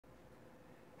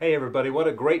Hey everybody, what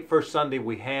a great first Sunday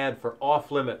we had for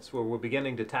Off Limits, where we're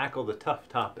beginning to tackle the tough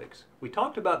topics. We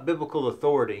talked about biblical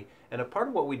authority, and a part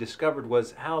of what we discovered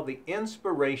was how the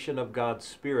inspiration of God's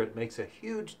Spirit makes a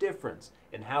huge difference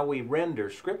in how we render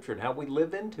Scripture and how we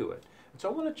live into it. And so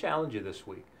I want to challenge you this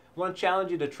week. I want to challenge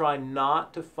you to try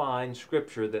not to find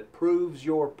Scripture that proves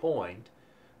your point,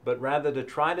 but rather to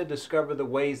try to discover the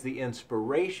ways the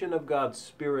inspiration of God's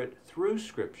Spirit through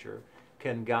Scripture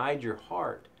can guide your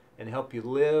heart and help you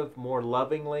live more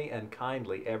lovingly and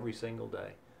kindly every single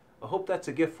day. I hope that's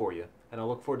a gift for you, and I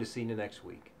look forward to seeing you next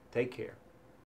week. Take care.